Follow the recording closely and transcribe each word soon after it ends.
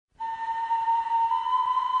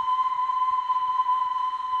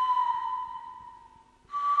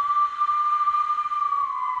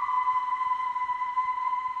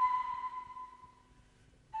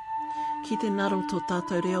Ki te naro tō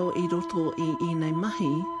tātou reo I roto I nei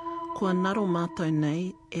mahi, kua naro mātou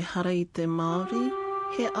nei e hara I te Māori,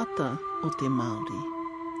 he ata o te Māori.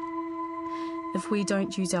 If we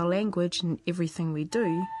don't use our language in everything we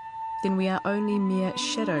do, then we are only mere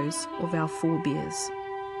shadows of our forebears.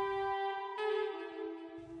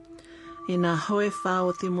 E nā hoe whā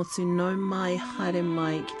o te motu nau mai, haere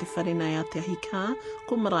mai ki te wharenei a te Ahi Kaa,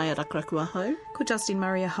 ko maraia rakuraku ahau. Ko Justin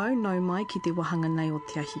Murray ahau, nau mai ki te wahanga nei o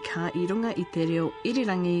te Ahi Kaa I runga I te reo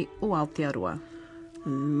irirangi o Aotearoa.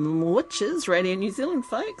 Which is Radio New Zealand,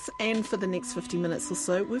 folks. And for the next 50 minutes or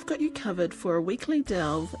so, we've got you covered for a weekly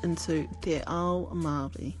delve into Te Ao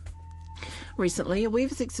Māori. Recently, a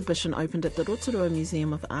weavers exhibition opened at the Rotorua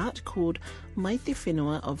Museum of Art called Mai Te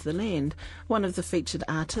Whenua of the Land. One of the featured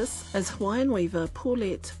artists is Hawaiian weaver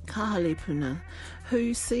Paulette Kahalepuna,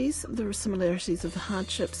 who sees the similarities of the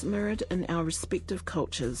hardships mirrored in our respective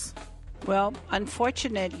cultures. Well,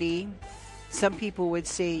 unfortunately, some people would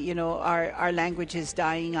say, you know, our language is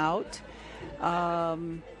dying out.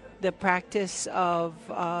 The practice of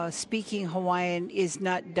speaking Hawaiian is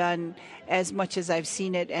not done as much as I've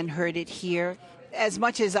seen it and heard it here. As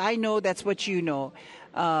much as I know, that's what you know.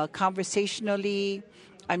 Conversationally,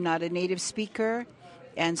 I'm not a native speaker.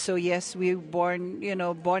 And so, yes, we were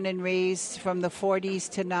born and raised from the 40s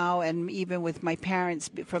to now, and even with my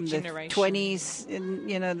parents from the 20s, in,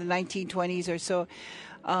 the 1920s or so.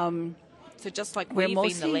 So just like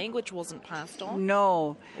weaving, the language wasn't passed on?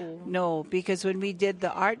 No, because when we did the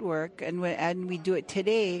artwork and we do it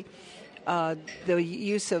today, the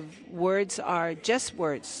use of words are just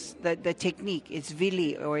words. The technique, it's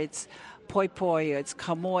vili or it's poi poi or it's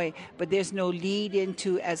kamoi, but there's no lead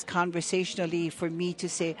into as conversationally for me to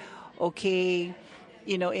say, okay,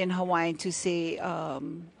 in Hawaiian to say,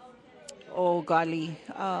 oh golly,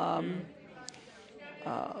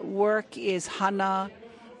 work is hana,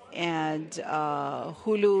 and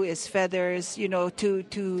hulu is feathers,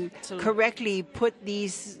 to correctly put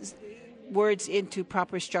these words into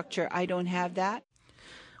proper structure. I don't have that.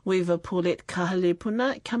 Weaver Paulette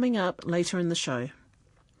Kahalepuna coming up later in the show.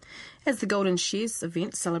 As the Golden Shears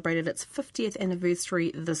event celebrated its 50th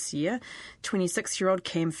anniversary this year, 26-year-old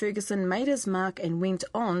Cam Ferguson made his mark and went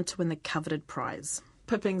on to win the coveted prize.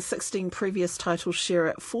 Pipping 16 previous title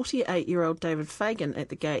sharer 48-year-old David Fagan at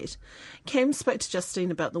the gate. Cam spoke to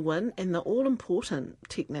Justine about the win and the all-important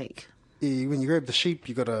technique. Yeah, when you grab the sheep,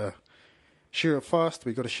 you got to shear it fast,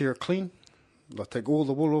 we got to shear it clean. Like take all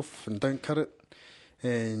the wool off and don't cut it.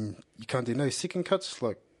 And you can't do no second cuts,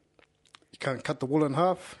 like you can't cut the wool in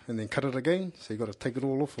half and then cut it again. So you got to take it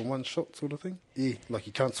all off in one shot sort of thing. Yeah, like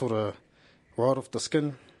you can't sort of ride off the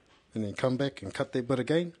skin and then come back and cut that bit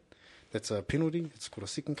again. That's a penalty. It's called a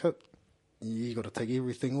second cut. You got to take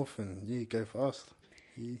everything off and go fast.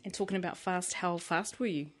 Yeah. And talking about fast, how fast were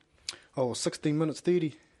you? Oh, 16 minutes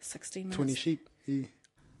 30. 16 minutes. 20 sheep. Yeah.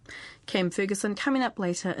 Cam Ferguson coming up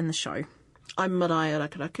later in the show. I'm Maraia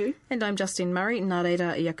Rakuraku. And I'm Justine Murray. Nā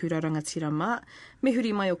reira I aku rangatira mā. Me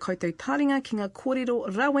huri mai o koutou tāringa ki ngā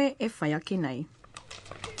kōrero rawe e whai ake nei.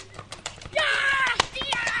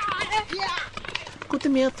 Ko te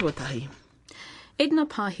mea tuatahi. Edna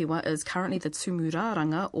Pāhiwa is currently the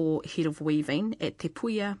tūmurāranga, or head of weaving, at Te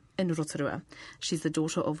Puia in Rotorua. She's the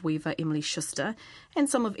daughter of weaver Emily Schuster, and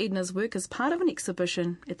some of Edna's work is part of an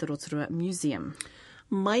exhibition at the Rotorua Museum.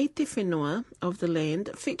 Mai Te Whenua of the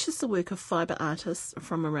Land features the work of fibre artists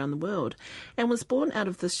from around the world and was born out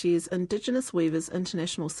of this year's Indigenous Weavers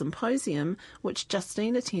International Symposium, which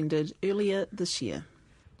Justine attended earlier this year.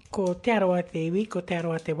 Ko te aroa te iwi, ko te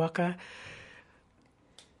aroa te waka.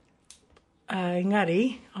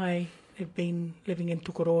 Engari, I have been living in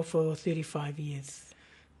Tukoroa for 35 years.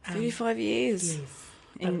 35 years? Yes.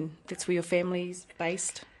 And that's where your family's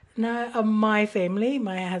based? No, my family,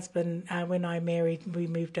 my husband, when I married, we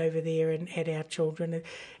moved over there and had our children.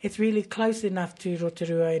 It's really close enough to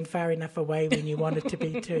Rotorua and far enough away when you want it to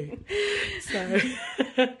be too. So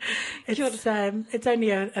it's only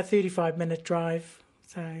a 35-minute drive.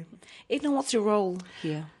 So, Edna, what's your role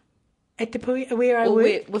here? At Te Pui, where I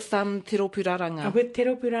work? With Te Ropuraranga. With Te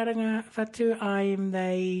Ropuraranga Whatu, I am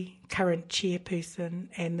the current chairperson,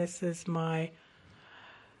 and this is my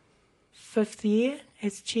 5th year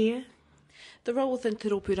as chair. The role within Te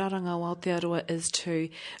Ropuraranga o Aotearoa is to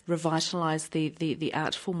revitalise the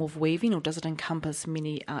art form of weaving, or does it encompass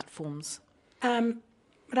many art forms?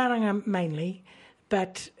 Raranga mainly,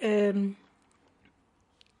 but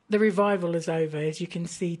the revival is over, as you can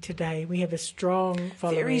see today. We have a strong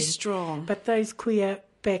following. Very strong. But those queer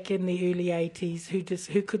back in the early 80s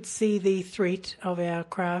who could see the threat of our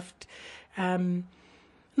craft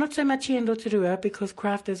Not so much here in Rotorua, because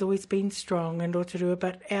craft has always been strong in Rotorua,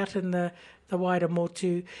 but out in the wider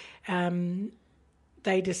motu,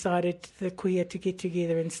 they decided, the kuia, to get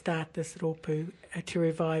together and start this ropu to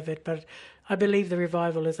revive it. But I believe the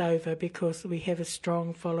revival is over because we have a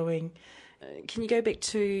strong following. Can you go back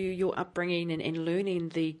to your upbringing and learning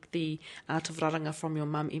the art of raranga from your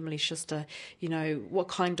mum, Emily Schuster? You know, what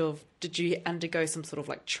kind of, did you undergo some sort of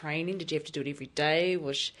like training? Did you have to do it every day?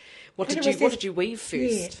 What did you weave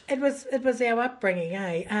first? Yeah, it was our upbringing,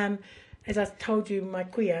 eh? As I told you, my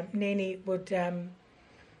kuia, Nanny would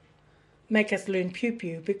make us learn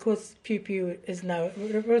piu-piu, because piu-piu is known,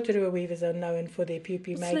 Rotorua weavers are known for their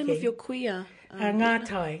piu-piu making. What's the name of your kuia?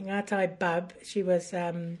 Ngātai Bub. She was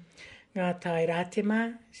Ngātai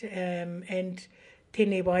Rātima, and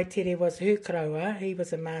Tene Waitere was her kraua. He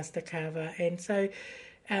was a master carver, and so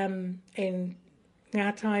and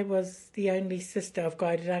Ngātai was the only sister of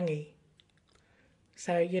Gairangi.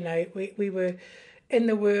 So, you know, we were in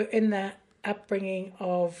the upbringing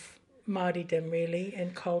of Māoridom, really,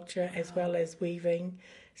 and culture as well as weaving.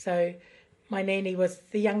 So my nanny was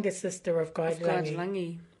the younger sister of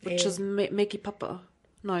Gairangi. Which is Meki Papa.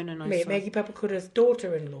 No. Maggie Papakura's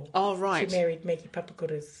daughter-in-law. Oh, right. She married Maggie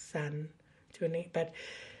Papakura's son. But,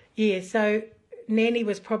 yeah, so Nanny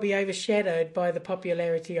was probably overshadowed by the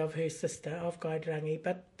popularity of her sister, of Gairangi,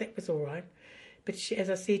 but that was all right. But she,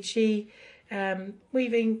 as I said,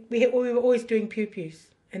 weaving, we were always doing piu-pius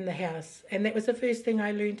in the house, and that was the first thing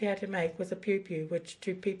I learned how to make, was a piu-piu, which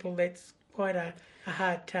to people that's quite a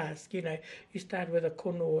hard task. You know, you start with a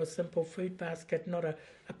kono or a simple food basket, not a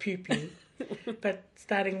piu-piu. But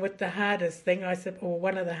starting with the hardest thing, I said, or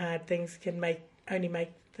one of the hard things, can only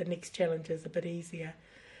make the next challenges a bit easier.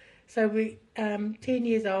 So we, 10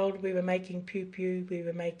 years old, we were making piu-piu, we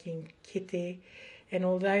were making kete, and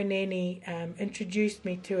although Nanny introduced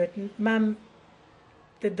me to it, Mum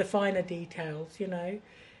did the finer details, you know,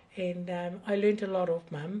 and I learnt a lot of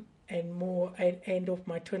Mum, and more, and of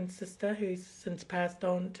my twin sister, who's since passed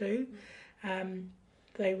on too.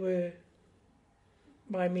 They were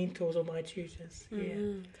my mentors or my tutors.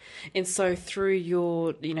 Yeah. And so through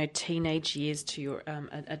your, teenage years to your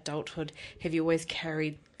adulthood, have you always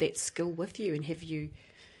carried that skill with you? And have you?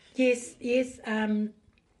 Yes.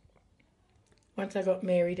 Once I got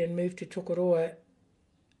married and moved to Tokoroa,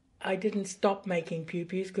 I didn't stop making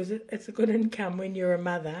piu-pius, because it's a good income when you're a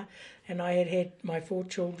mother. And I had my 4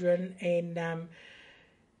 children, and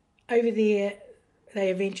over there, they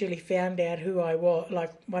eventually found out who I was.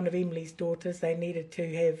 Like one of Emily's daughters, they needed to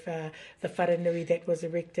have the wharenui that was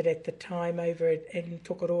erected at the time over in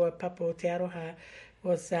Tokoroa, Papa o Te Aroha,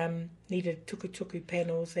 was needed tuku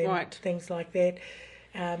panels and things like that.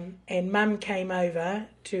 And Mum came over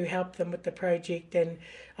to help them with the project, and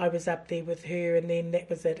I was up there with her, and then that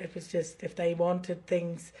was it. It was just, if they wanted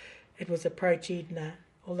things, it was approach Edna.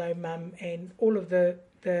 Although Mum and all of the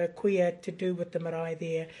kuia to do with the marae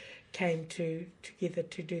there came together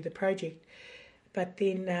to do the project. But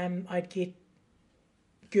then I'd get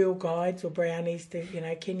girl guides or brownies to,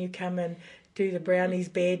 can you come and do the brownies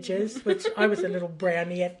badges, which I was a little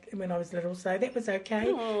brownie when I was little, so that was okay.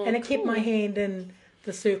 Oh, and it kept my hand in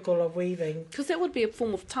the circle of weaving. Because that would be a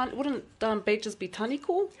form of wouldn't badges be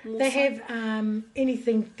taniko? They have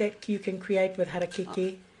anything that you can create with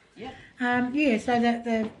harakeke. So that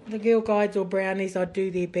the girl guides or brownies, I'd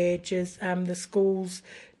do their badges. The schools,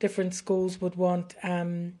 different schools would want,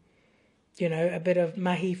 a bit of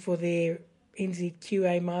mahi for their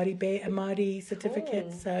NZQA Māori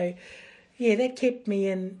certificates. So, yeah, that kept me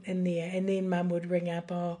in there. And then Mum would ring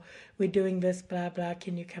up, we're doing this, blah, blah,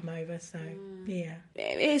 can you come over? So, yeah.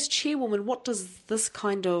 As chairwoman, what does this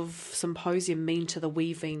kind of symposium mean to the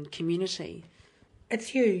weaving community? It's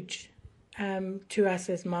huge. To us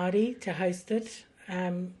as Māori to host it,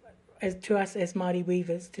 to us as Māori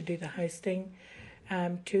weavers to do the hosting,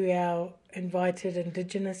 to our invited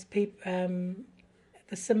Indigenous people,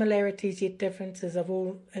 the similarities yet differences of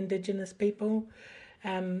all Indigenous people.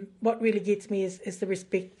 What really gets me is the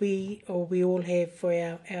respect we all have for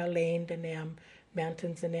our land and our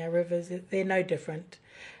mountains and our rivers. They're no different.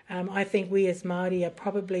 I think we as Māori are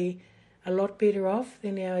probably a lot better off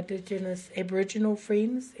than our Indigenous Aboriginal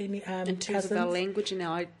friends. In terms of our language and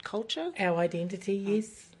our culture? Our identity,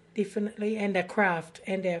 yes, definitely, and our craft.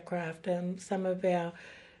 Some of our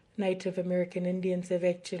Native American Indians have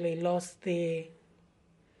actually lost their,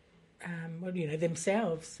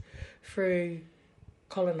 themselves through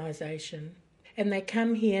colonisation. And they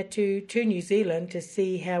come here to New Zealand to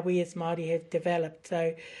see how we as Māori have developed.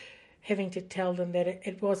 So having to tell them that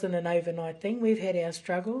it wasn't an overnight thing. We've had our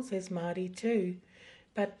struggles as Māori too,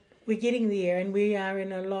 but we're getting there, and we are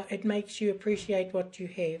in a lot. It makes you appreciate what you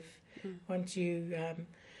have once you,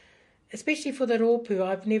 especially for the rōpū.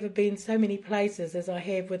 I've never been so many places as I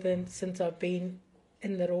have since I've been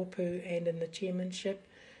in the rōpū and in the chairmanship,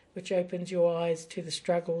 which opens your eyes to the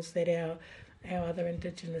struggles that our other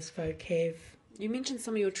Indigenous folk have. You mentioned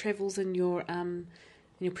some of your travels in your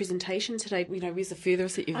presentation today. Where's the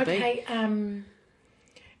furthest that you've been? Okay,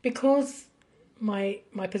 because my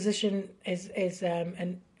position as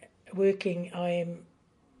working, I am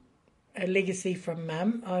a legacy from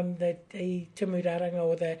Mum. I'm the tumuraranga,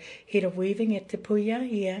 or the head of weaving at Te Puia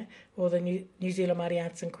here, or the New Zealand Māori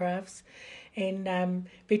Arts and Crafts. And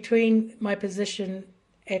between my position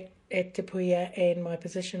at Te Puia and my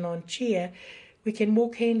position on chair, we can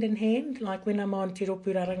walk hand in hand. Like when I'm on Te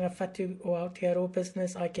Ropuraranga Whatu or Aotearoa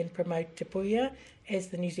business, I can promote Te Puia as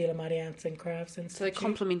the New Zealand Māori Arts and Crafts Institute. So they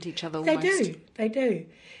complement each other almost. They do.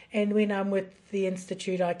 And when I'm with the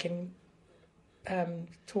Institute, I can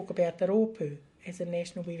talk about the rōpū as a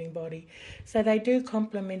national weaving body. So they do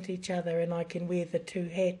complement each other, and I can wear the two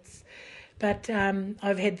hats. But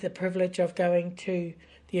I've had the privilege of going to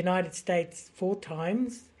the United States 4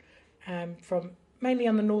 times, from mainly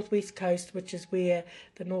on the northwest coast, which is where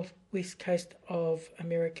the northwest coast of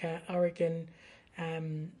America, Oregon,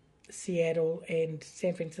 Seattle and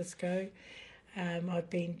San Francisco.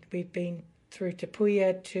 We've been through Te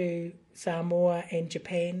Puia to Samoa and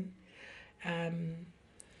Japan.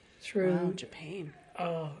 Wow, Japan.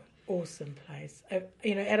 Oh, awesome place.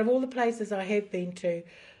 Out of all the places I have been to,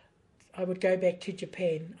 I would go back to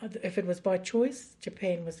Japan. If it was by choice,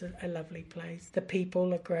 Japan was a lovely place. The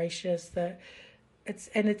people are gracious.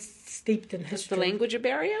 It's steeped in history. Is the language a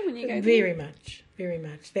barrier when you go there? Very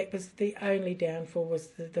much. That was the only downfall, was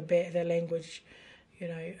the language.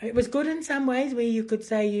 It was good in some ways, where you could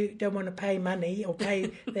say you don't want to pay money or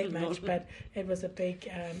pay that much, but it was a big,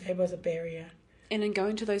 it was a barrier. And in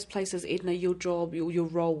going to those places, Edna, your job, your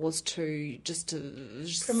role was to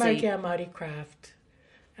promote our Māori craft.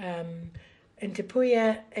 In Te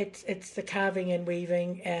Puia, it's the carving and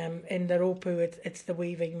weaving. In the rōpū, it's the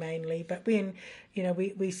weaving mainly. But when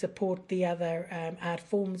we support the other art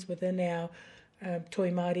forms within our Toi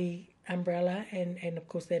Māori umbrella, and of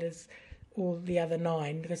course that is all the other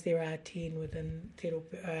 9, because there are 10 within Te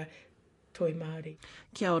Toi Māori.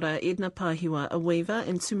 Kia ora, Edna Pāhiwa, a weaver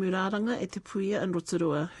and tumuraranga at Te Puia in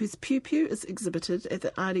Rotorua, whose piu-piu is exhibited at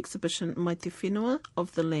the art exhibition Mai Te Whenua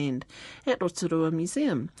of the Land at Rotorua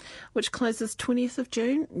Museum, which closes 20th of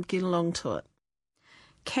June. Get along to it.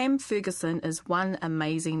 Cam Ferguson is one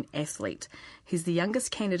amazing athlete. He's the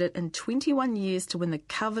youngest candidate in 21 years to win the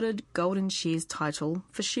coveted Golden Shears title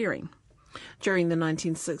for shearing. During the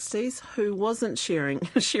 1960s, who wasn't shearing?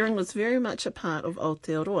 Shearing was very much a part of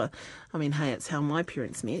Aotearoa. I mean, hey, it's how my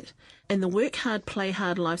parents met. And the work hard, play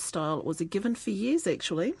hard lifestyle was a given for years,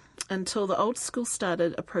 actually, until the old school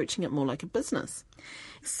started approaching it more like a business.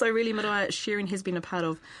 So really, Maraea, shearing has been a part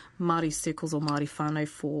of Māori circles or Māori whānau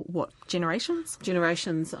for, what, generations?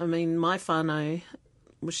 Generations. I mean, my whānau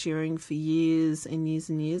was shearing for years and years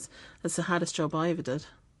and years. It's the hardest job I ever did.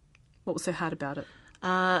 What was so hard about it?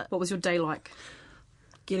 What was your day like?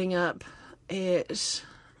 Getting up at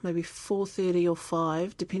maybe 4:30 or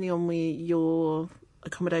 5, depending on where your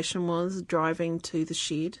accommodation was, driving to the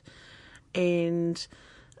shed, and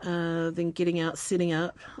then getting out, setting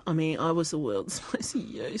up. I mean, I was the world's most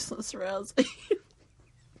useless rousey.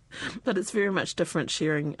 But it's very much different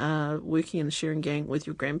shearing, working in a shearing gang with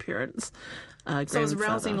your grandparents. So it's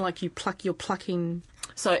rousing like you're plucking...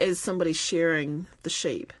 So as somebody shearing the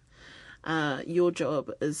sheep, your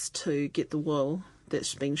job is to get the wool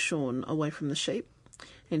that's been shorn away from the sheep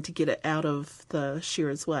and to get it out of the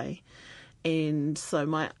shearer's way. And so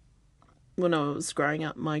when I was growing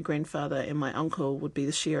up, my grandfather and my uncle would be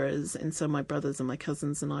the shearers, and so my brothers and my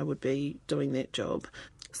cousins and I would be doing that job.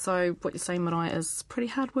 So what you're saying, Maraea, is pretty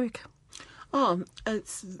hard work? Oh,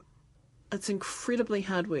 it's incredibly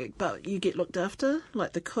hard work, but you get looked after.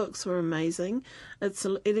 Like, the cooks were amazing. It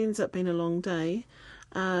ends up being a long day.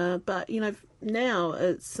 But, now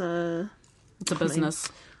it's a business.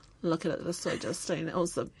 Look at it this way, Justine. It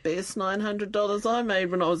was the best $900 I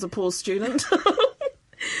made when I was a poor student.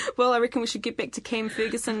 Well, I reckon we should get back to Cam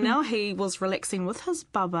Ferguson now. He was relaxing with his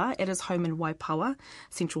baba at his home in Waipawa,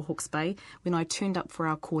 Central Hawke's Bay, when I turned up for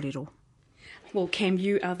our kōrero. Well, Cam,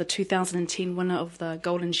 you are the 2010 winner of the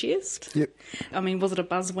Golden Shears. Yep. I mean, was it a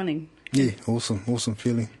buzz winning? Yeah, awesome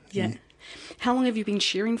feeling. Yeah. How long have you been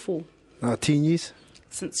shearing for? 10 years.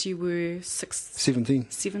 Since you were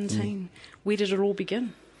 17. 17. Yeah. Where did it all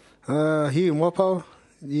begin? Here in Waipawa.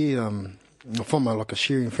 Yeah, I'm from a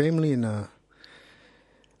shearing family,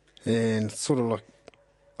 and sort of like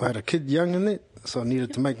I had a kid young in it, so I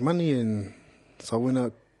needed to make money, and so I went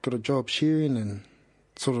out, got a job shearing, and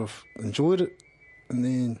sort of enjoyed it. And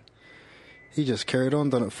then he just carried on,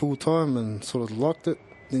 done it full time, and sort of liked it.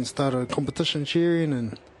 Then started competition shearing,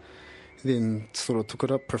 and then sort of took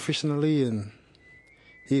it up professionally, and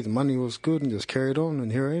the money was good, and just carried on,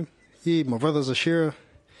 and here I am. My brother's a shearer.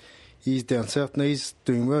 He's down south now. He's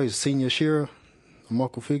doing well. He's a senior shearer,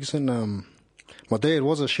 Michael Ferguson. My dad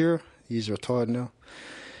was a shearer. He's retired now.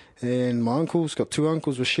 And my uncle's got 2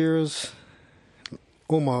 uncles were shearers.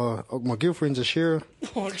 All my girlfriend's a shearer.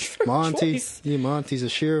 My auntie, my auntie's a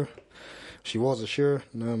shearer. She was a shearer.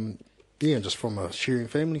 And, just from a shearing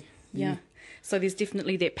family. Yeah. So there's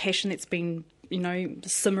definitely that passion that's been,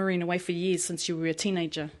 simmering away for years since you were a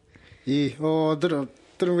teenager. Yeah. Oh, I didn't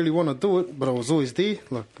really want to do it, but I was always there.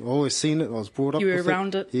 Like, I always seen it. I was brought up with it. You were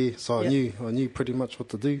around it. Yeah, so I knew pretty much what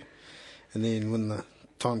to do. And then when the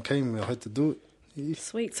time came, I had to do it. Yeah.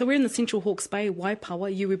 Sweet. So we're in the Central Hawke's Bay,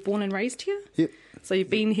 Waipawa. You were born and raised here? Yep. So you've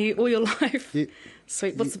been here all your life? Yep.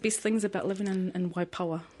 Sweet. What's the best things about living in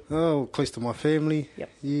Waipawa? Oh, close to my family. Yep.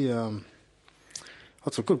 Yeah.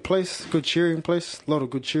 It's a good place, good shearing place. A lot of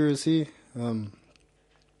good shearers here.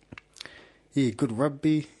 Good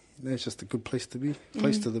rugby. It's just a good place to be,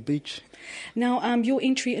 close to the beach. Now, your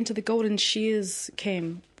entry into the Golden Shears,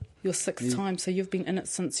 Cam, your 6th time, so you've been in it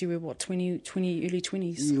since you were, 20, early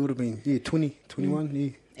 20s? Yeah, it would have been, 20, 21, yeah.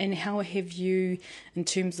 And how have you, in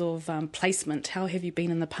terms of placement, how have you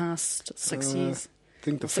been in the past 6 years? I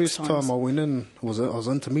think the first time I went in, I was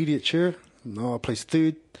intermediate shearer. No, I placed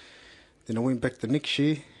 3rd. Then I went back the next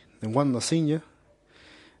year and won the senior.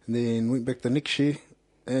 And then went back the next year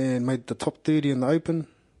and made the top 30 in the Open.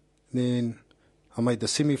 Then I made the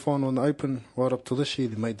semi-final in the Open right up to this year.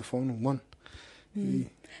 Then made the final, won. Yeah.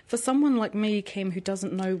 For someone like me, Cam, who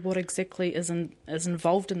doesn't know what exactly is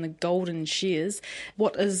involved in the Golden Shears,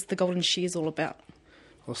 what is the Golden Shears all about?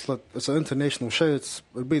 It's an international show.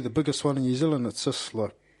 It'd be the biggest one in New Zealand. It's just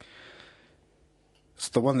like, it's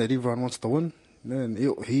the one that everyone wants to win. And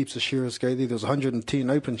heaps of shearers go there. There's 110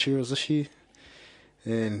 open shearers this year.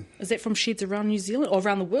 And is that from sheds around New Zealand or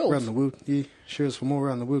around the world? Around the world, yeah. Shearers from all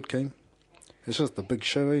around the world came. It's just a big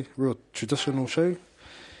show, eh? Real traditional show.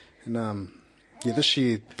 And this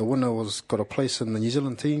year the winner got a place in the New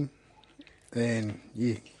Zealand team, and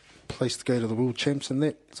place to go to the world champs and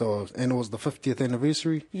that. So, and it was the 50th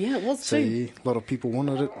anniversary. Yeah, it was so, too. Yeah, a lot of people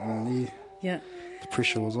wanted it, and yeah. The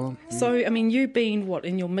pressure was on. So, I mean, you being,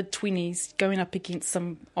 in your mid-20s, going up against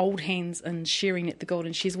some old hands and shearing at the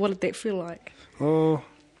Golden Shears, what did that feel like? Oh.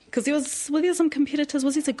 Because were there some competitors?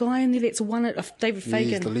 Was there a guy in there that's won it, David Fagan?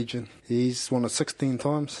 He's the legend. He's won it 16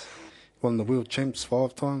 times, won the world champs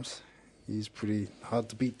 5 times. He's pretty hard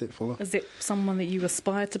to beat, that fella. Is that someone that you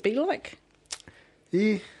aspire to be like?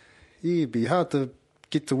 Yeah, it'd be hard to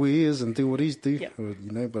get to where he is and do what he's do,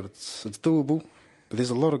 but it's doable. But there's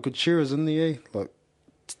a lot of good shearers in there, like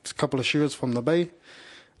a couple of shearers from the Bay.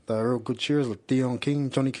 They're real good shearers, like Dion King,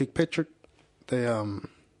 Johnny Kirkpatrick.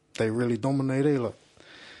 They really dominate,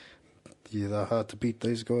 they're hard to beat,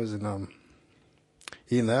 those guys. And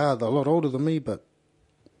they're a lot older than me, but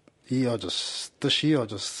this year I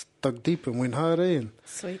just dug deep and went hard, and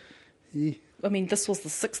sweet. Yeah. I mean, this was the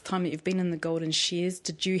 6th time that you've been in the Golden Shears.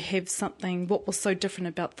 Did you have something, what was so different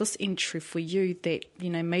about this entry for you that,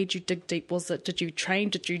 made you dig deep? Did you train?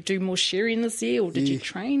 Did you do more shearing this year, or did you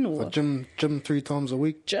train? Or I gym 3 times a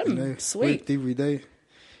week. Gym, sweet. Worked every day,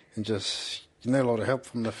 and just, a lot of help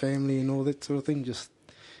from the family and all that sort of thing, just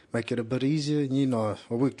make it a bit easier. And, I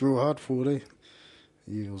worked real hard for it,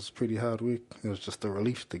 it was pretty hard work. It was just a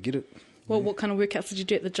relief to get it. Well, what kind of workouts did you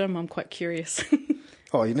do at the gym? I'm quite curious.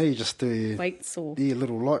 Oh, you just do weights or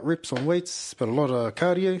little light reps on weights, but a lot of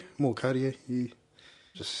cardio, more cardio.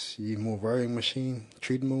 Just more rowing machine,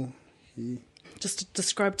 treadmill. Just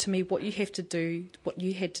describe to me what you had to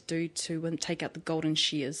do to take out the Golden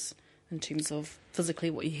Shears in terms of physically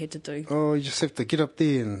what you had to do. Oh, you just have to get up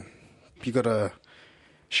there, and you got to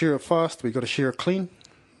shear it fast. We got to shear it clean.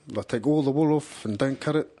 Like, take all the wool off and don't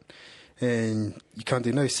cut it, and you can't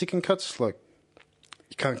do no second cuts. Like,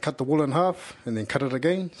 you can't cut the wool in half and then cut it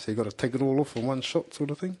again, so you got to take it all off in one shot,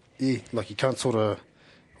 sort of thing. Yeah, like you can't sort of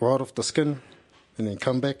ride off the skin and then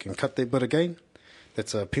come back and cut that bit again.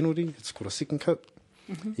 That's a penalty. It's called a second cut.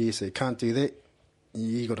 Mm-hmm. Yeah, so you can't do that.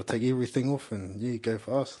 You got to take everything off and go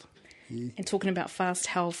fast. Yeah. And talking about fast,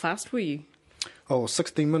 how fast were you? Oh,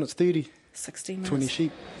 16 minutes 30. 16 minutes. 20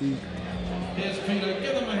 sheep. Yeah. Here's Peter.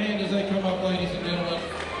 Give them a hand as they come up, ladies and gentlemen.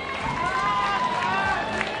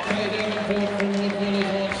 Kay Davenport from Woodville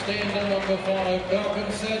is on stand number 5.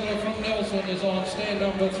 Malcolm Sadler from Nelson is on stand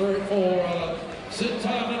number 4. Sid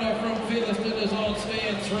Tartana from Featherston is on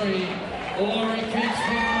stand 3. Laurie Keats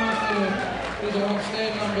from Marston is on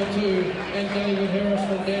stand number 2. And David Harris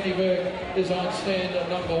from Dannyburg is on stand at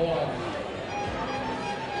number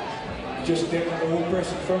 1. Just down the wall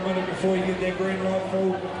pressing for a minute before you get that green light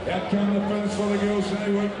full. Out come the pins for the girls, and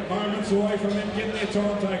they were moments away from them getting their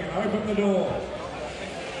time taken. Open the door.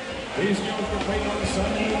 These girls compete on the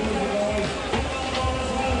Sunday with the guys.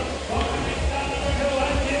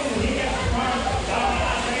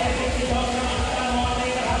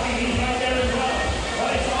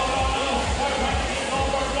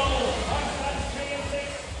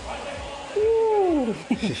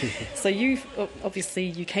 So you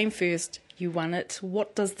came first, you won it.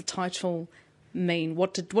 What does the title mean?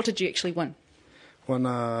 What did you actually win? Won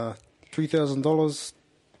 $3,000,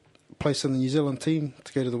 place in the New Zealand team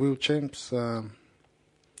to go to the World Champs.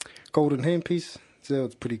 Golden handpiece, so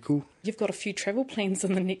it's pretty cool. You've got a few travel plans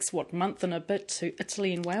in the next month and a bit to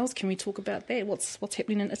Italy and Wales. Can we talk about that? What's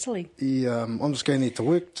happening in Italy? Yeah, I'm just going there to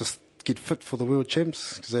work, just get fit for the World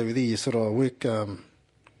Champs, because over there you sort of work.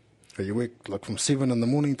 You work like from 7 in the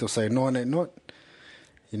morning till say 9 at night.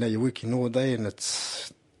 You know, you're working all day, and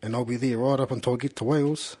I'll be there right up until I get to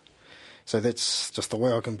Wales. So that's just the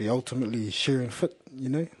way I can be ultimately sharing fit, you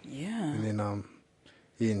know. Yeah. And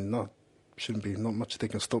then shouldn't be not much that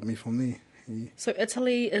can stop me from there. Yeah. So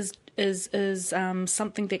Italy is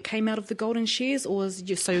something that came out of the Golden Shears, or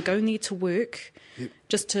so you're going there to work, yep,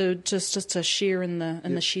 just to share in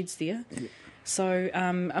the sheds there. Yep. So,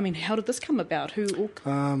 how did this come about?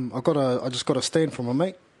 I just got a stand from a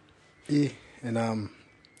mate. Yeah, and I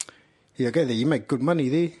go there. You make good money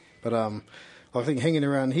there, but I think hanging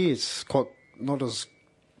around here it's quite not as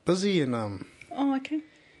busy. And oh, okay.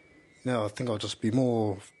 I think I'll just be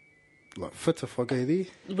more like fit if I go there.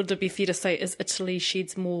 Would it be fair to say is Italy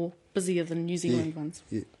sheds more busier than New Zealand ones?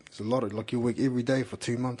 Yeah, it's a lot of you work every day for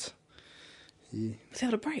 2 months. Yeah,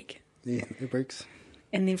 without a break. Yeah, it breaks.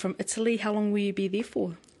 And then from Italy, how long will you be there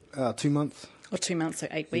for? 2 months. Or 2 months, so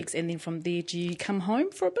 8 weeks. And then from there, do you come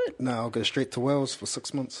home for a bit? No, I'll go straight to Wales for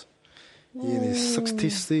 6 months. Yeah, there's 6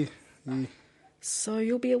 tests there. Yeah. So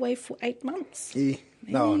you'll be away for 8 months? Yeah.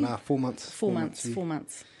 No, 4 months. 4 months, yeah. 4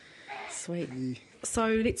 months. Sweet. Yeah. So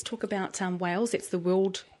let's talk about Wales. It's the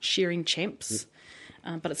World Shearing Champs.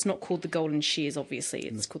 Yep. But it's not called the Golden Shears, obviously.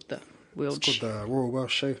 It's called the World... It's called the Royal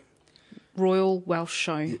Welsh Show. Royal Welsh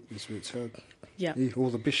Show. Yeah, that's where it's held. Yeah. All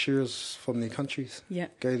the best shearers from their countries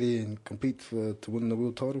go there and compete to win the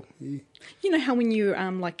world title. Yeah. You know how when you're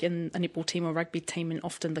like in a netball team or rugby team, and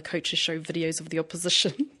often the coaches show videos of the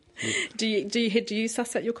opposition. Yeah. Do you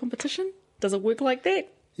suss out your competition? Does it work like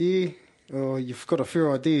that? Yeah. Oh, you've got a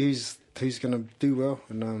fair idea who's going to do well,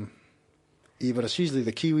 and but it's usually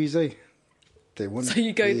the Kiwis, eh? They win. So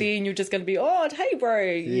you go there and you're just going to be, oh, hey, bro,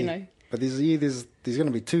 you know. But there's going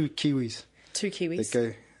to be 2 Kiwis. 2 Kiwis. That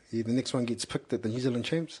go. Yeah, the next one gets picked at the New Zealand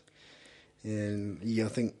Champs. And I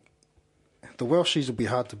think the Welshies will be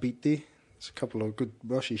hard to beat there. There's a couple of good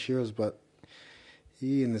Welshie shearers, but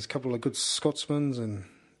and there's a couple of good Scotsmen and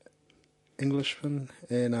Englishmen,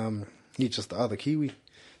 and just the other Kiwi.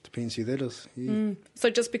 Depends who that is. Yeah. So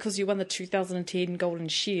just because you won the 2010 Golden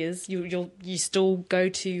Shears, you still go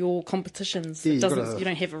to your competitions. Yeah, you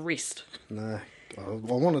don't have a rest. No, I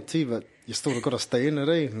wanted to, but you still got to stay in it,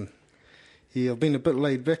 eh? And, I've been a bit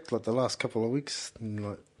laid back like the last couple of weeks, and,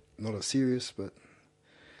 like not as serious, but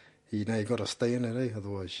you got to stay in it, eh?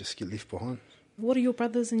 Otherwise, you just get left behind. What do your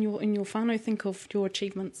brothers in your whānau think of your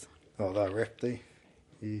achievements? Oh, they're wrapped, eh?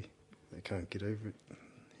 Yeah, they can't get over it.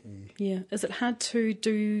 Yeah. Is it hard to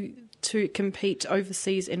compete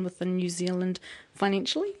overseas and within New Zealand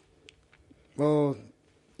financially? Well,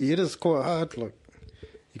 it is quite hard. Like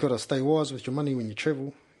you got to stay wise with your money when you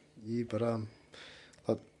travel. Yeah, but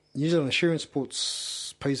like New Zealand Insurance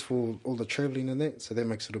Sports pays for all the travelling and that, so that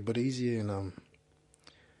makes it a bit easier. And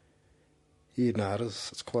it is.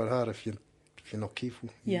 It's quite hard if you're not careful.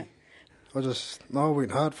 Yeah. I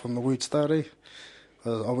went hard from the word start. I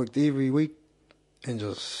worked every week. And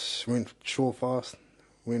just went short fast,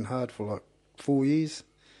 went hard for like 4 years,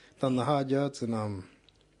 done the hard yards, and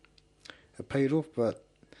it paid off. But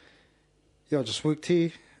I just worked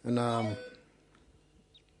here and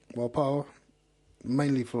Waipawa,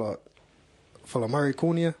 mainly for Murray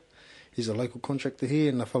Cornea. He's a local contractor here,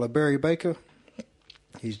 and a fellow Barry Baker.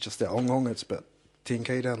 He's just at Ongong. It's about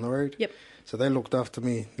 10k down the road. Yep. So they looked after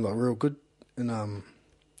me like real good, and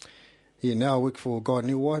now I work for a guy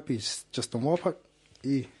Neil Wipe. He's just in Waipak.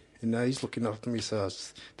 Yeah, and he's looking after me, so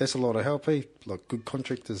that's a lot of help, eh? Like good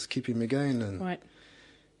contractors keeping me going, and right.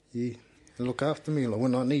 Yeah, they look after me. Like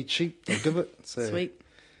when I need sheep, they give it. So sweet.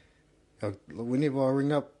 whenever I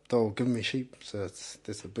ring up they'll give me sheep, so that's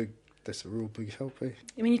a real big help, eh?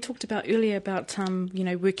 I mean, you talked about earlier about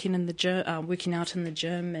working in the gym, working out in the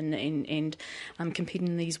gym, and competing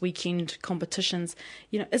in these weekend competitions.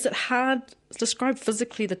 Is it hard? Describe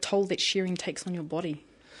physically the toll that shearing takes on your body.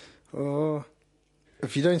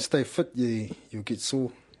 If you don't stay fit, you'll get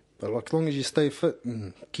sore. But as long as you stay fit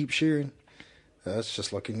and keep shearing, it's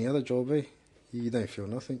just like any other job, eh? You don't feel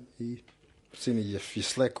nothing. If you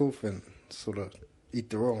slack off and sort of eat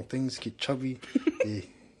the wrong things, get chubby, you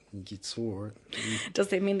get sore, right? Yeah. Does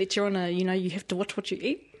that mean that you're on you have to watch what you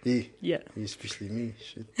eat? Yeah, especially me.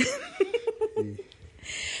 Shit. Yeah.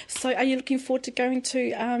 So are you looking forward to going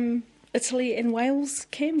to Italy and Wales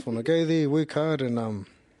camp? When I go there, work hard and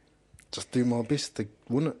just do my best to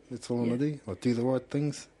win it. That's all I want to do. I do the right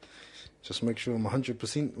things. Just make sure I'm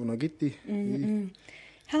 100% when I get there. Mm-hmm.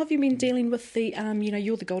 How have you been dealing with the,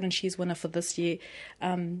 you're the Golden Shears winner for this year.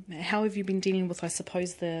 How have you been dealing with, I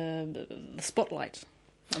suppose, the spotlight?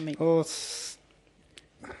 It's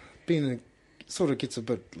sort of gets a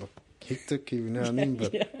bit hectic every now and then,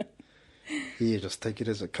 but just take it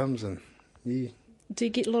as it comes. And do you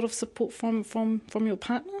get a lot of support from your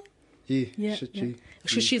partner? Yeah.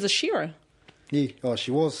 She's a shearer. Yeah,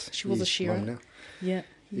 she was. She was a shearer. Now. Yeah,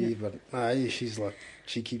 but she's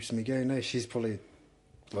she keeps me going. She's probably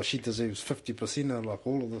she deserves 50% of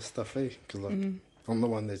all of this stuff, because I'm the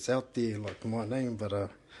one that's out there, my name. But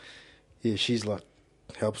she's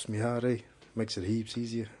helps me hard, makes it heaps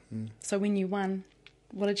easier. So when you won,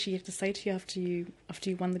 what did she have to say to you after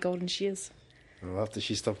you won the Golden Shears? Well, after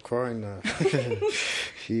she stopped crying,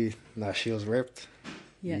 she was wrapped.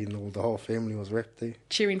 Yeah, the whole family was wrapped there.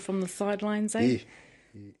 Cheering from the sidelines, Yeah.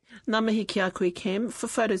 Ngā mihi ki a koe, Cam. For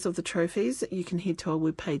photos of the trophies, you can head to our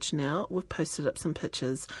webpage now. We've posted up some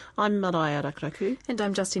pictures. I'm Maraea Rakuraku. And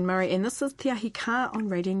I'm Justine Murray, and this is Te Ahi Kaa on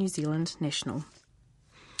Radio New Zealand National.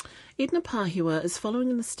 Edna Pāhiwa is following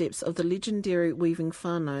in the steps of the legendary weaving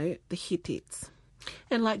whānau, the Hetets.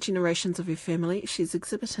 And like generations of her family, she's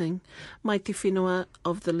exhibiting. Mai te whenua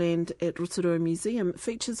of the land at Rotorua Museum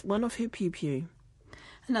features one of her piu-piu.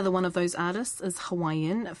 Another one of those artists is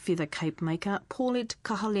Hawaiian feather cape maker Paulette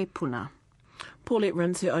Kahalepuna. Paulette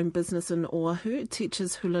runs her own business in Oahu,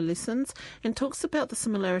 teaches hula lessons, and talks about the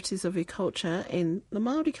similarities of her culture and the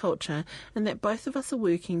Māori culture, and that both of us are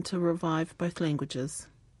working to revive both languages.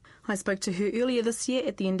 I spoke to her earlier this year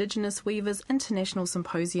at the Indigenous Weavers International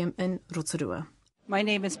Symposium in Rotorua. My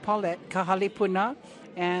name is Paulette Kahalepuna,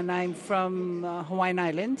 and I'm from Hawaiian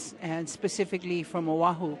Islands, and specifically from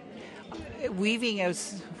Oahu. Weaving, it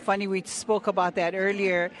was funny, we spoke about that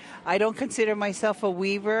earlier. I don't consider myself a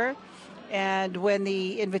weaver, and when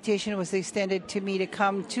the invitation was extended to me to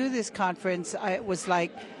come to this conference, I was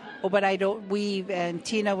like, but I don't weave. And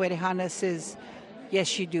Tina Werehana says,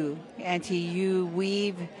 yes, you do. Auntie, you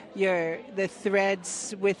weave the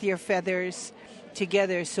threads with your feathers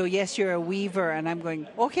together, so yes, you're a weaver. And I'm going,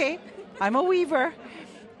 okay, I'm a weaver.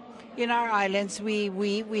 In our islands, we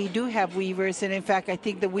do have weavers, and in fact, I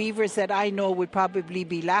think the weavers that I know would probably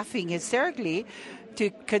be laughing hysterically to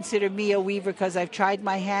consider me a weaver, because I've tried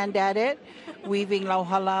my hand at it, weaving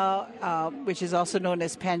lauhala, which is also known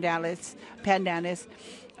as pandanus.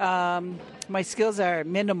 My skills are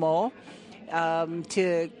minimal.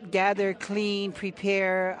 To gather, clean,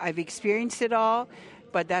 prepare, I've experienced it all,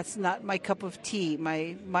 but that's not my cup of tea.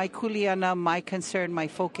 My kuleana, my concern, my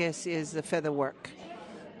focus is the feather work.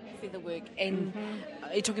 Feather work. And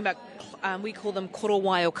you're talking about, we call them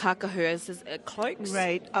korowai or kakahuas, cloaks?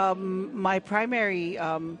 Right. My primary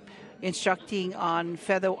instructing on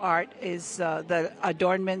feather art is the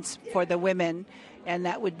adornments for the women, and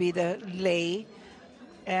that would be the lei.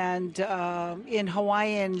 And in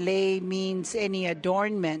Hawaiian, lei means any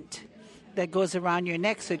adornment that goes around your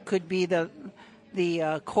neck. So it could be the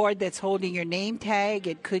cord that's holding your name tag.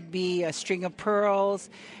 It could be a string of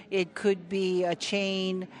pearls. It could be a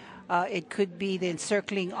chain. It could be the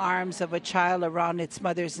encircling arms of a child around its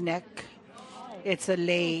mother's neck. It's a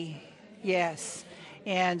lei, yes.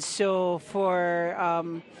 And so for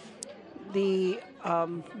the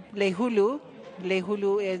lehulu,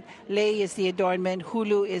 lei is the adornment.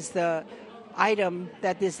 Hulu is the item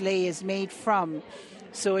that this lei is made from.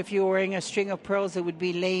 So if you're wearing a string of pearls, it would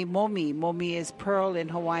be lei momi. Momi is pearl in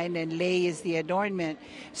Hawaiian, and lei is the adornment.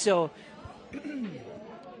 So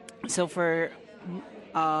for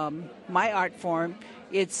my art form,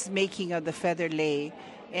 it's making of the feather lei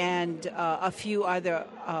and a few other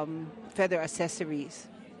feather accessories.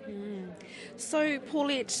 So,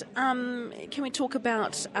 Paulette, can we talk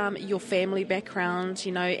about your family background,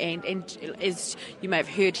 and as you may have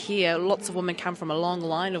heard here, lots of women come from a long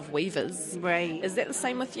line of weavers. Right. Is that the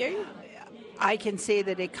same with you? I can say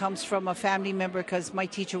that it comes from a family member because my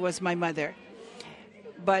teacher was my mother.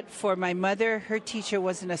 But for my mother, her teacher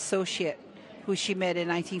was an associate who she met in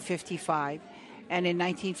 1955. And in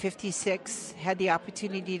 1956, had the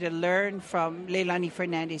opportunity to learn from Leilani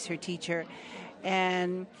Fernandez, her teacher,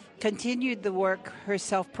 and continued the work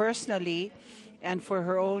herself personally and for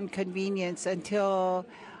her own convenience until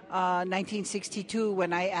 1962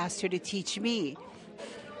 when I asked her to teach me.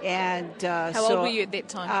 And How old were you at that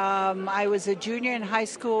time? I was a junior in high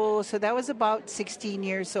school, so that was about 16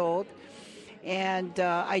 years old. And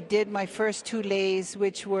I did my first 2 lays,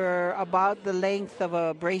 which were about the length of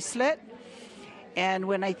a bracelet. And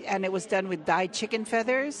it was done with dyed chicken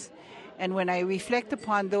feathers. And when I reflect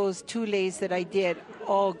upon those 2 lays that I did,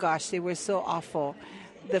 oh gosh, they were so awful.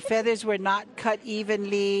 The feathers were not cut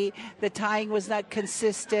evenly. The tying was not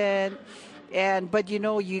consistent. But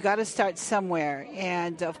you got to start somewhere.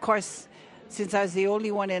 And of course, since I was the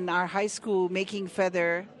only one in our high school making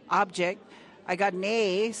feather object, I got an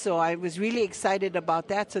A, so I was really excited about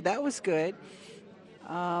that. So that was good.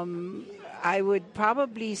 I would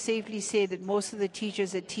probably safely say that most of the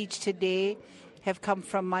teachers that teach today have come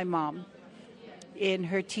from my mom in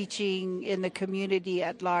her teaching in the community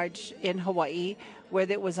at large in Hawaii,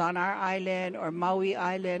 whether it was on our island or Maui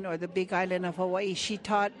Island or the big island of Hawaii. She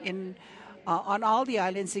taught on all the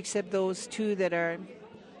islands except those 2 that are,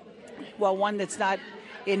 well, one that's not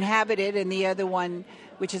inhabited and the other one,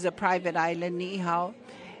 which is a private island, Niihau.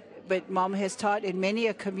 But Mom has taught in many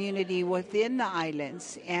a community within the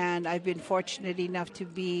islands, and I've been fortunate enough to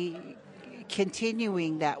be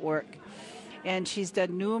continuing that work. And she's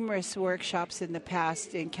done numerous workshops in the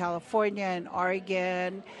past in California and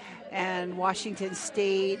Oregon and Washington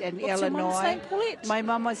State and What's Illinois. Your mom's name, Paulette? My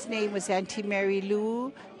mama's name was Auntie Mary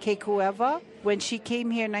Lou Kekueva. When she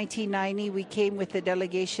came here in 1990, we came with a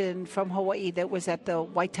delegation from Hawaii that was at the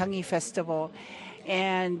Waitangi Festival.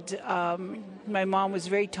 And my mom was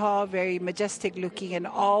very tall, very majestic looking, and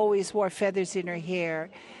always wore feathers in her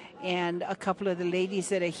hair. And a couple of the ladies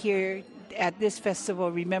that are here at this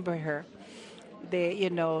festival remember her.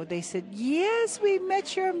 They said, yes, we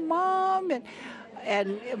met your mom.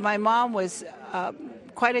 And my mom was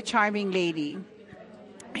quite a charming lady.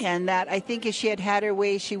 And that I think if she had her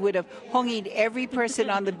way, she would have hongied every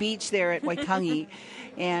person on the beach there at Waitangi.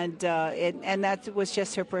 And that was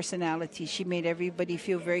just her personality. She made everybody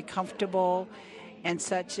feel very comfortable and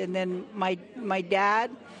such. And then my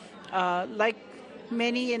dad, like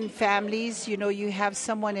many in families, you have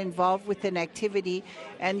someone involved with an activity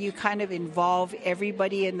and you kind of involve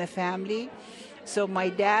everybody in the family. So my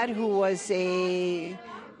dad, who was a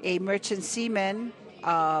merchant seaman,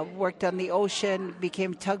 worked on the ocean,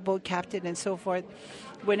 became tugboat captain and so forth.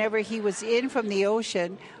 Whenever he was in from the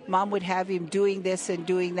ocean, Mom would have him doing this and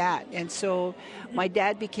doing that. And so my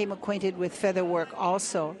dad became acquainted with feather work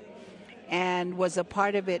also and was a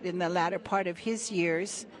part of it in the latter part of his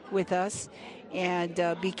years with us and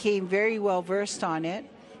became very well versed on it.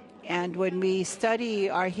 And when we study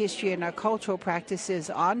our history and our cultural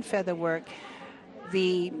practices on feather work,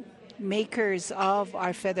 the makers of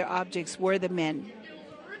our feather objects were the men.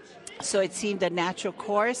 So it seemed a natural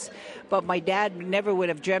course, but my dad never would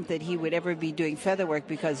have dreamt that he would ever be doing feather work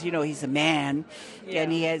because, he's a man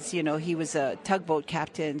and he was a tugboat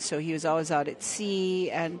captain, so he was always out at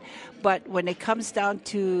sea. But when it comes down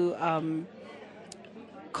to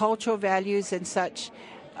cultural values and such,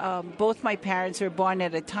 both my parents were born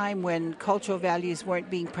at a time when cultural values weren't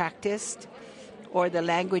being practiced or the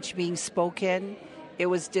language being spoken. It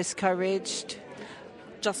was discouraged.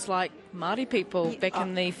 Just like Māori people back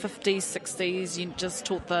in the 50s, 60s,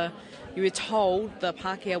 you were told the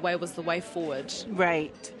Pākehā way was the way forward.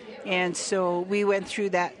 Right. And so we went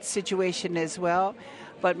through that situation as well.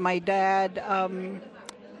 But my dad,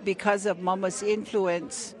 because of Mama's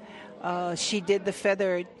influence, she did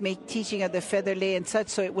the teaching of the feather lay and such,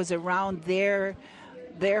 so it was around their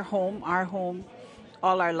home, our home,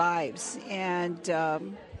 all our lives. And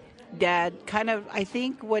Dad I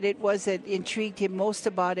think what it was that intrigued him most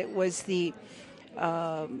about it was the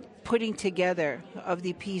putting together of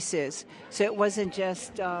the pieces. So it wasn't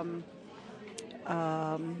just cut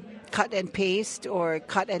and paste or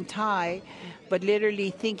cut and tie, but literally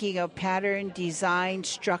thinking of pattern, design,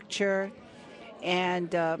 structure, and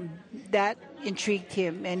that intrigued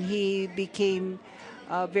him, and he became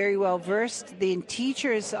very well versed. The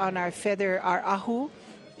teachers on our feather, our ahu,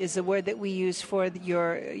 is the word that we use for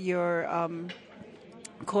your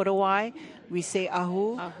korowai. We say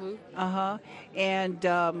ahu. Ahu. And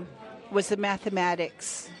was the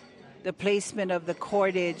mathematics, the placement of the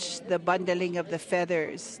cordage, the bundling of the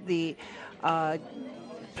feathers, the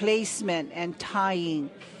placement and tying,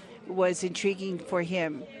 was intriguing for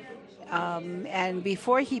him. And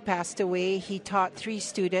before he passed away, he taught 3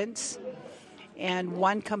 students, and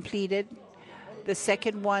 1 completed. The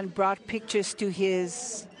second one brought pictures to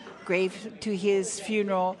his grave, to his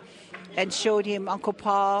funeral, and showed him, Uncle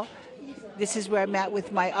Paul, this is where I'm at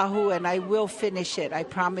with my ahu, and I will finish it, I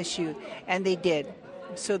promise you. And they did.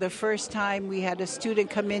 So the first time we had a student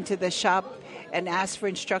come into the shop and ask for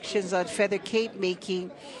instructions on feather cape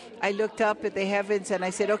making, I looked up at the heavens and I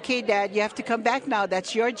said, okay, Dad, you have to come back now.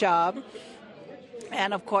 That's your job.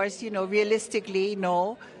 And of course, realistically,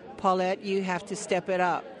 no, Paulette, you have to step it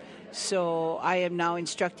up. So I am now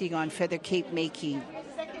instructing on feather cape making.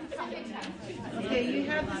 Okay, you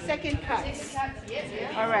have the second cuts.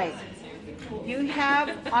 All right. You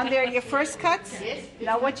have on there your first cuts.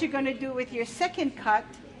 Now what you're going to do with your second cut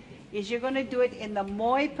is you're going to do it in the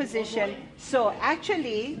moi position. So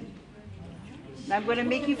actually, I'm going to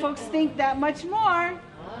make you folks think that much more.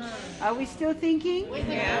 Are we still thinking?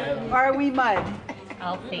 Yeah. Or are we mud?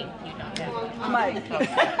 I'll think. You don't have mud.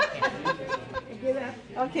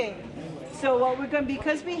 Okay. So what we're going to,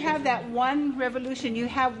 because we have that one revolution, you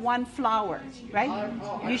have one flower, right?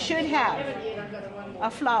 You should have a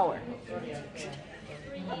flower.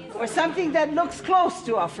 Or something that looks close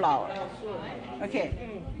to a flower. Okay.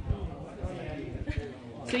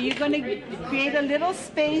 So you're going to create a little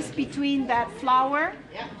space between that flower,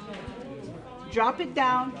 drop it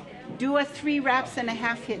down, do a 3 wraps and a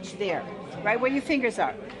half hitch there, right where your fingers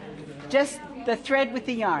are. Just the thread with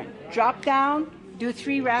the yarn. Drop down, do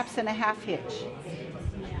 3 wraps and a half hitch.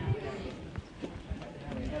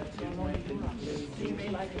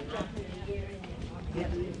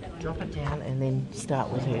 Drop it down and then start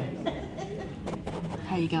with her.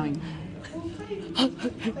 How are you going?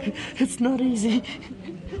 It's not easy.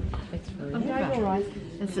 I'm going all right.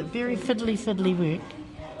 It's a very fiddly work.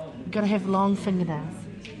 You've got to have long fingernails.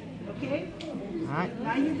 Okay? Right.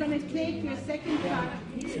 Now you're going to take your second cut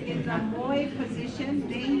in the moi position,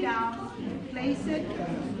 laying down, place it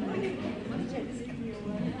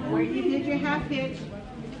where you did your half hitch,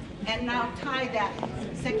 and now tie that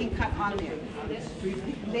second cut on there.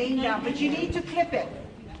 Laying down, but you need to clip it.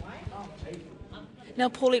 Now,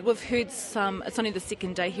 Paulette, we've heard it's only the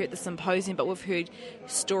second day here at the symposium, but we've heard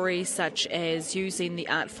stories such as using the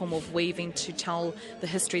art form of weaving to tell the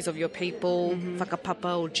histories of your people,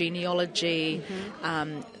 whakapapa or genealogy,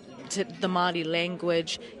 to the Māori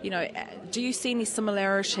language. Do you see any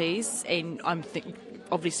similarities, and I'm thinking,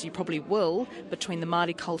 obviously you probably will, between the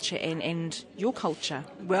Māori culture and your culture?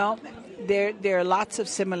 Well, there are lots of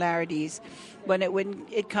similarities. When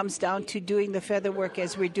it comes down to doing the feather work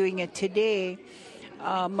as we're doing it today,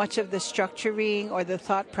 much of the structuring or the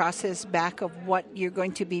thought process back of what you're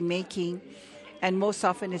going to be making, and most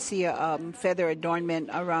often to see a feather adornment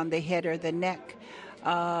around the head or the neck,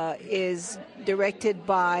 is directed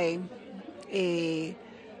by a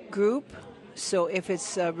group. So if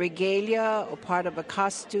it's a regalia or part of a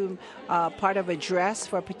costume, part of a dress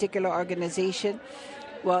for a particular organization,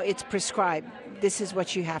 well, it's prescribed. This is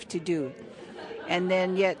what you have to do. And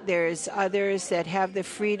then yet there's others that have the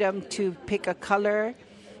freedom to pick a color,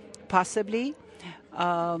 possibly.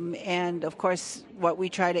 And of course, what we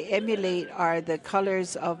try to emulate are the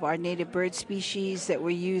colors of our native bird species that were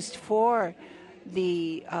used for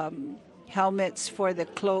the helmets, for the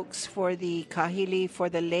cloaks, for the kahili, for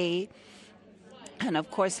the lei. And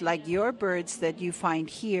of course, like your birds that you find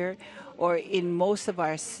here, or in most of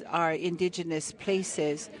our indigenous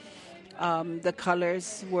places, the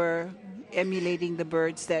colors were emulating the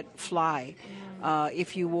birds that fly.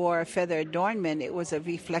 If you wore a feather adornment, it was a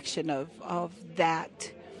reflection of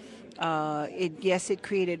that. It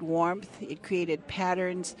created warmth, it created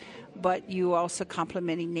patterns, but you also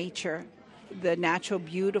complementing nature. The natural,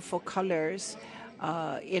 beautiful colors,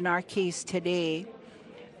 in our case today,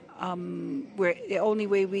 the only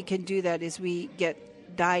way we can do that is we get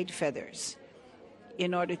dyed feathers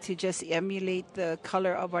in order to just emulate the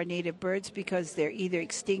color of our native birds, because they're either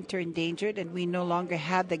extinct or endangered and we no longer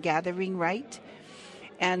have the gathering right.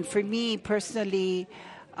 And for me personally,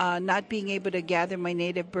 not being able to gather my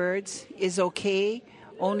native birds is okay,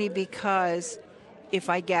 only because if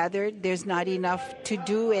I gathered, there's not enough to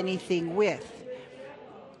do anything with.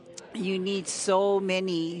 You need so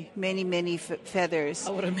many feathers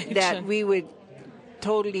that we would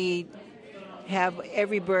totally have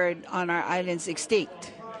every bird on our islands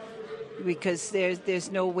extinct, because there's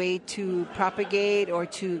no way to propagate or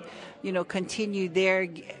to continue there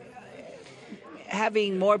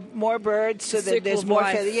having more birds so that there's more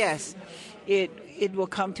feathers. Yes, it will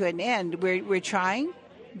come to an end. We're trying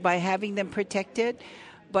by having them protected,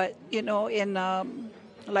 but in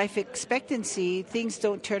life expectancy, things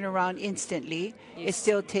don't turn around instantly. It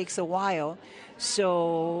still takes a while.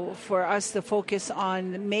 So for us to focus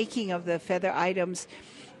on the making of the feather items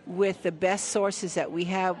with the best sources that we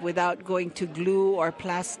have without going to glue or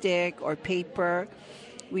plastic or paper,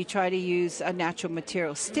 we try to use a natural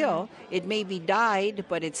material. Still, it may be dyed,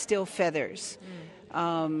 but it's still feathers.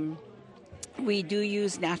 We do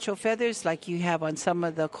use natural feathers like you have on some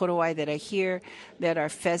of the korowai that are here that are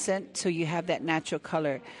pheasant, so you have that natural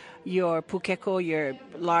color. Your pukeko, your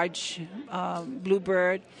large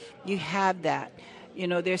bluebird, you have that. You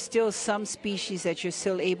know, there's still some species that you're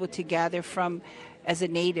still able to gather from as a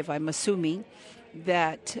native, I'm assuming,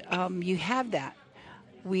 that you have that.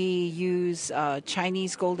 We use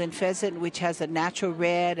Chinese golden pheasant, which has a natural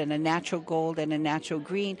red and a natural gold and a natural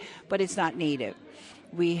green, but it's not native.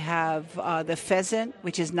 We have the pheasant,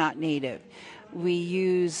 which is not native. We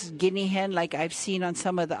use guinea hen, like I've seen on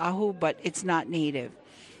some of the ahu, but it's not native.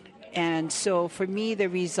 And so for me, the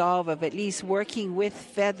resolve of at least working with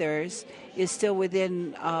feathers is still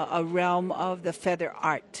within a realm of the feather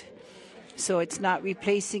art. So it's not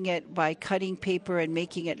replacing it by cutting paper and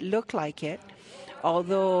making it look like it.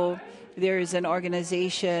 Although there is an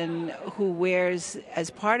organization who wears, as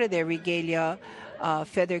part of their regalia,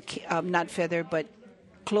 but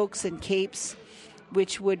cloaks and capes,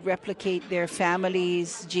 which would replicate their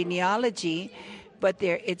family's genealogy, but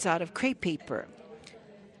it's out of crepe paper.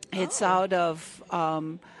 It's out of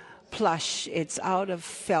plush. It's out of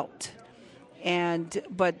felt.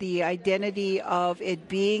 But the identity of it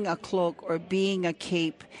being a cloak or being a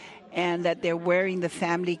cape and that they're wearing the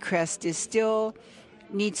family crest is still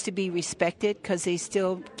needs to be respected because they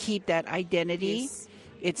still keep that identity. Yes.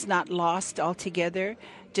 It's not lost altogether.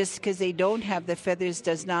 Just because they don't have the feathers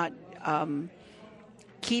does not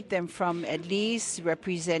keep them from at least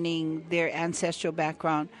representing their ancestral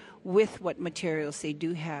background with what materials they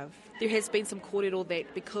do have. There has been some kōrero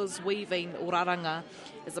that because weaving or raranga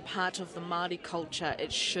is a part of the Māori culture,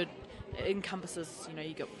 it encompasses,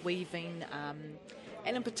 you got weaving,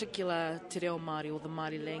 and in particular te reo Māori or the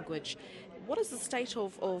Māori language. What is the state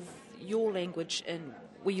of your language and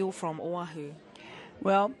where you're from, Oahu?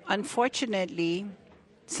 Well, unfortunately,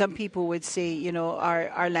 some people would say,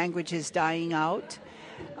 our language is dying out.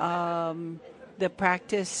 The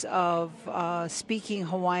practice of speaking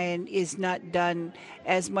Hawaiian is not done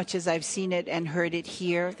as much as I've seen it and heard it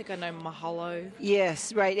here. I think I know mahalo.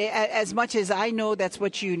 Yes, right. As much as I know, that's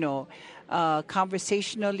what you know.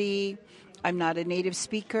 Conversationally, I'm not a native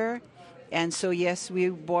speaker. And so, yes, we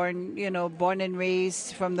were born and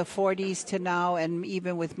raised from the 40s to now, and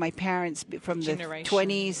even with my parents from the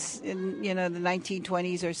 20s, and, the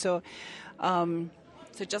 1920s or so.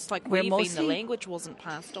 So just like weaving, the language wasn't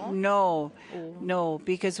passed on? No,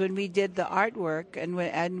 because when we did the artwork,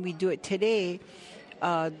 and we do it today,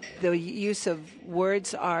 the use of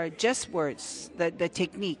words are just words. The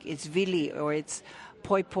technique, it's vili, or it's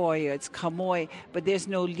poi poi, or it's kamoi, but there's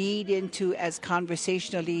no lead into as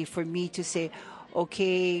conversationally for me to say,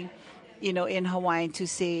 okay, in Hawaiian to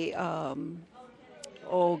say,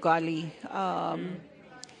 oh golly,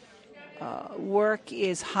 work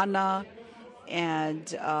is hana, and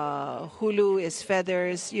hulu is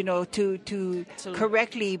feathers, to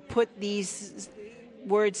correctly put these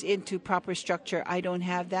words into proper structure. I don't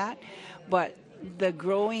have that, but the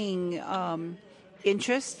growing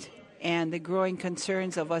interest and the growing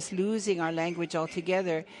concerns of us losing our language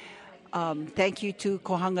altogether, thank you to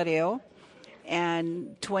Kohangareo.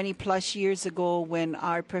 And 20 plus years ago, when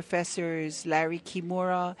our professors Larry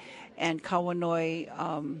Kimura and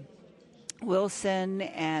Kawanoi Wilson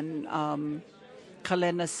and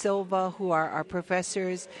Kalena Silva, who are our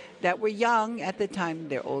professors that were young at the time,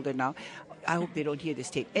 they're older now. I hope they don't hear this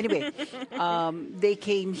tape. Anyway, they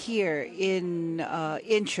came here in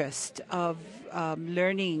interest of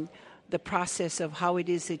learning the process of how it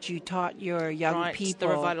is that you taught your young people.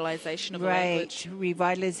 The revitalization of the language.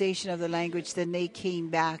 Revitalization of the language. Then they came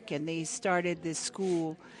back and they started this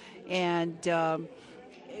school, and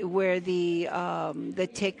where the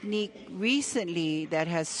technique recently that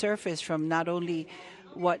has surfaced from not only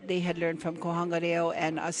what they had learned from Kohangareo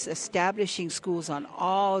and us establishing schools on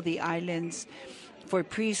all the islands for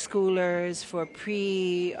preschoolers, for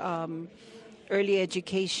early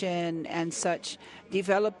education and such,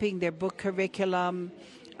 developing their book curriculum,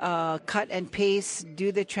 cut and paste,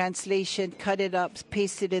 do the translation, cut it up,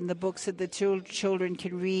 paste it in the books that the children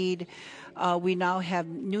can read. We now have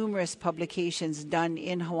numerous publications done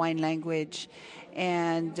in Hawaiian language,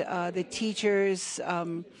 and the teachers,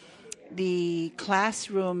 the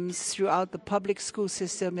classrooms throughout the public school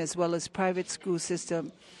system as well as private school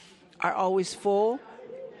system are always full.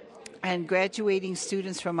 and graduating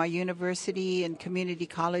students from our university and community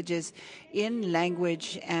colleges in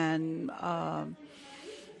language and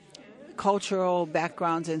cultural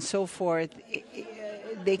backgrounds and so forth,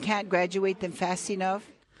 they can't graduate them fast enough.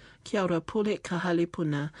 Kia ora, Pule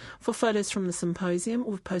Kahalepuna. For photos from the symposium,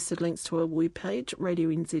 we've posted links to our webpage,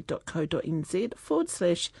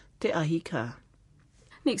 radionz.co.nz/Te Ahi Kaa.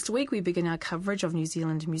 Next week, we begin our coverage of New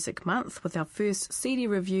Zealand Music Month with our first CD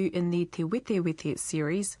review in the Te Wete Wete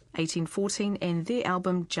series, 1814, and their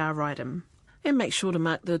album Ja Ridem. And make sure to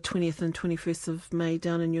mark the 20th and 21st of May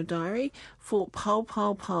down in your diary for Pau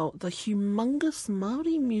Pau Pau, the humongous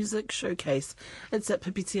Māori music showcase. It's at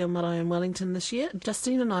Pipitia Marae in Wellington this year.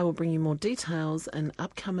 Justine and I will bring you more details in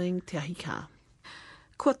upcoming Te Ahi Kaa.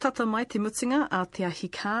 Kua tata mai te mutinga a Te Ahi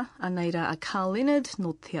Kaa, anei rā a Carl Leonard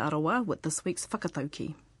no Te Arawa with this week's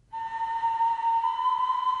whakatauki.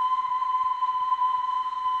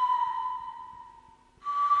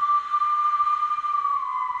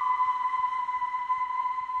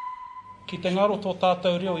 Ki te ngaro tō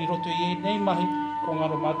tātou reo I roto I nei mahi ko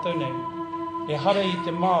ngaro mātou nei. He hara I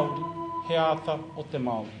te Māori, he āta o te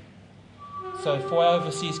Māori. So for our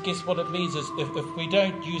overseas guests, what it means is if we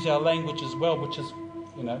don't use our language as well, which is,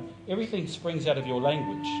 everything springs out of your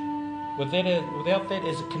language. Without that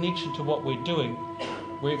as a connection to what we're doing,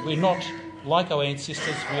 we're not like our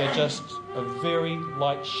ancestors, we are just a very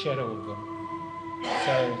light shadow of them.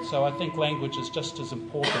 So I think language is just as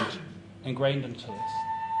important, ingrained into us.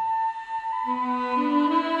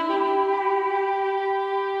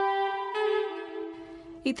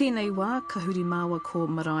 I tēnei wā, ka huri māua ko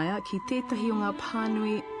Maraia ki tētahi o ngā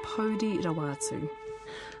pānui Paudi Rawatu.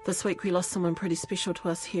 This week we lost someone pretty special to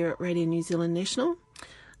us here at Radio New Zealand National,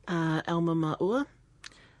 Alma Maua.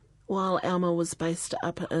 While Alma was based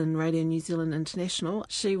up in Radio New Zealand International,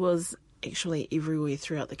 she was actually everywhere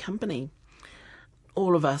throughout the company.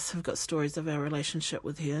 All of us have got stories of our relationship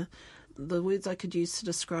with her. The words I could use to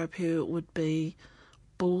describe her would be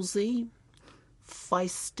ballsy,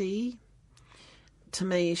 feisty. To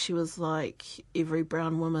me, she was like every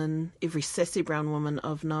sassy brown woman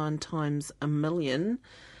of 9 times a million.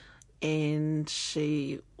 And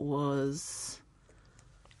she was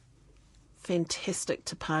fantastic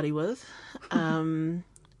to party with.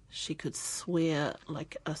 She could swear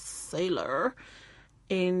like a sailor.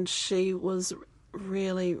 And she was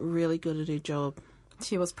really, really good at her job.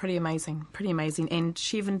 She was pretty amazing. And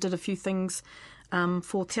she even did a few things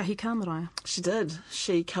for Te Ahi Kaa Maraia. She did.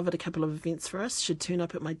 She covered a couple of events for us. She'd turn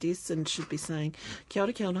up at my desk and she'd be saying, kia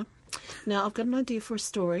ora, kia ora. Now, I've got an idea for a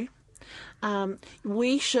story.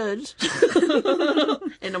 We should...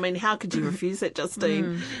 And I mean, how could you refuse that,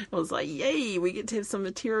 Justine? I was like, yay, we get to have some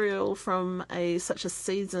material from such a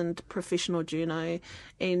seasoned professional journo.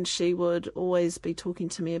 And she would always be talking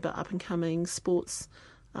to me about up-and-coming sports,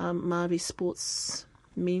 Māori sports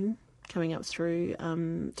men coming up through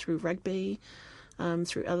rugby,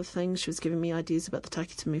 through other things. She was giving me ideas about the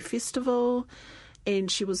Takitimu Festival,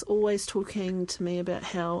 and she was always talking to me about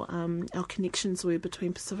how our connections were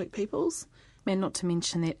between Pacific peoples. And not to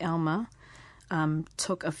mention that Alma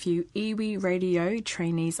took a few iwi radio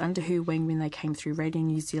trainees under her wing when they came through Radio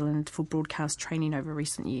New Zealand for broadcast training over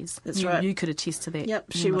recent years. That's right. You could attest to that. Yep,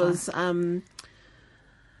 she was... it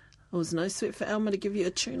was no sweat for Alma to give you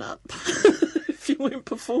a tune-up if you weren't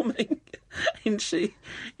performing. And she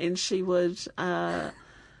would,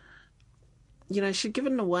 she'd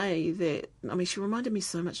given away that, she reminded me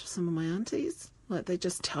so much of some of my aunties. Like, they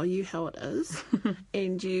just tell you how it is.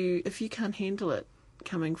 And if you can't handle it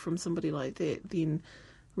coming from somebody like that, then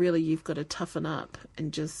really you've got to toughen up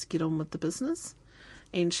and just get on with the business.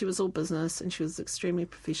 And she was all business and she was extremely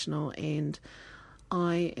professional, and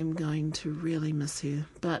I am going to really miss her,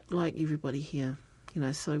 but like everybody here,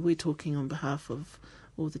 so we're talking on behalf of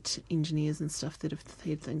all the engineers and stuff that have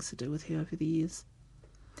had things to do with her over the years.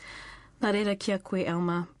 Nā reira kia koe,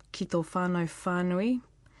 Alma, ki tō whānau whānui,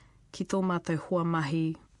 ki tō mātou hoa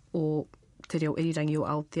mahi o te reo irirangi o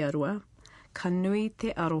Aotearoa, ka nui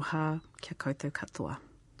te aroha kia koutou katoa.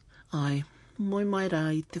 Ai, moi mai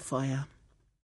rā I te whaia.